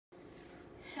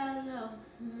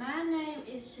My name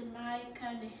is Jemiah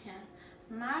Cunningham.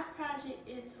 My project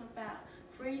is about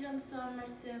Freedom Summer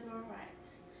Civil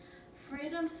Rights.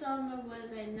 Freedom Summer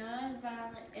was a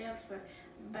nonviolent effort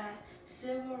by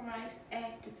civil rights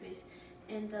activists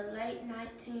in the late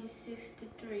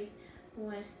 1963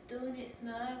 when Students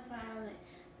Nonviolent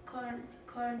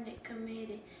Coordinating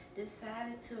Committee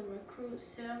decided to recruit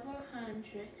several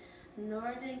hundred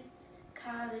Northern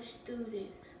college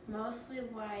students, mostly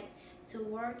white, to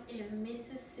work in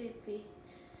Mississippi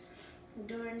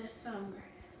during the summer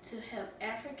to help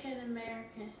African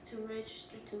Americans to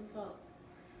register to vote.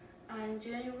 On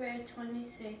January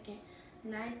 22,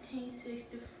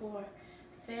 1964,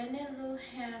 Fannie Lou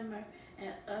Hamer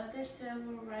and other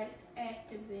civil rights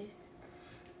activists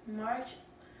marched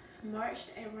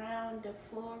around the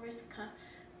Forest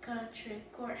Country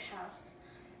Courthouse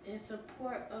in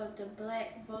support of the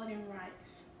black voting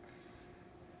rights.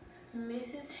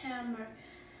 Mrs. Hamer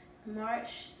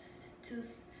marched to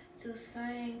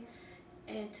sing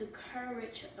and to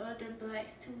encourage other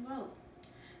blacks to vote.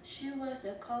 She was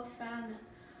the co-founder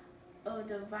of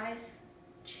the vice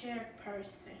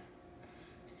chairperson.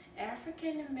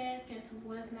 African Americans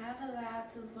was not allowed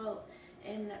to vote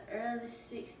in the early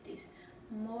 60s.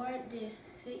 More than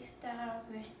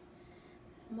 60,000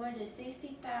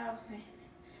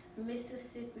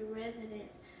 Mississippi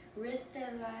residents risked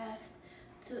their lives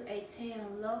to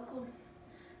attend local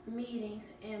meetings,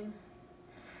 and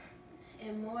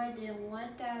more than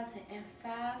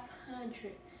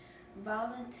 1,500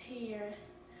 volunteers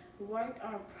worked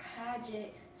on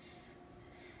projects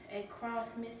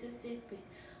across Mississippi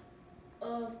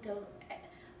of the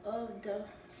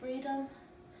Freedom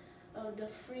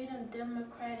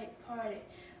Democratic Party,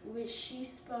 which she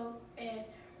spoke and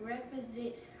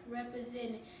represented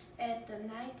at the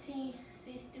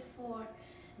 1964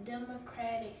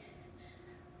 Democratic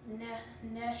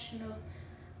National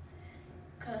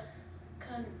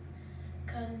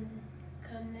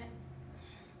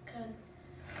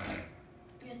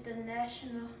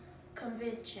National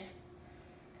Convention.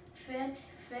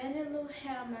 Fannie Lou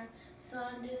Hamer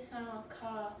sung this song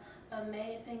called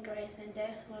Amazing Grace, and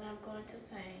that's what I'm going to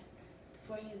sing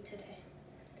for you today.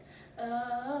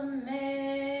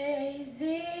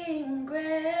 Amazing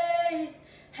grace,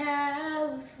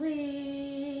 how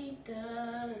sweet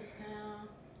the sound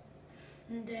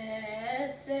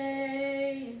that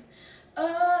saved a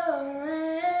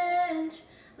wretch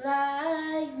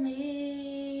like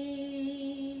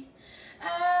me.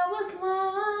 I was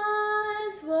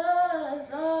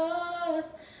lost,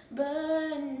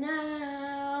 but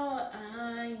now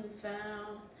I'm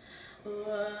found.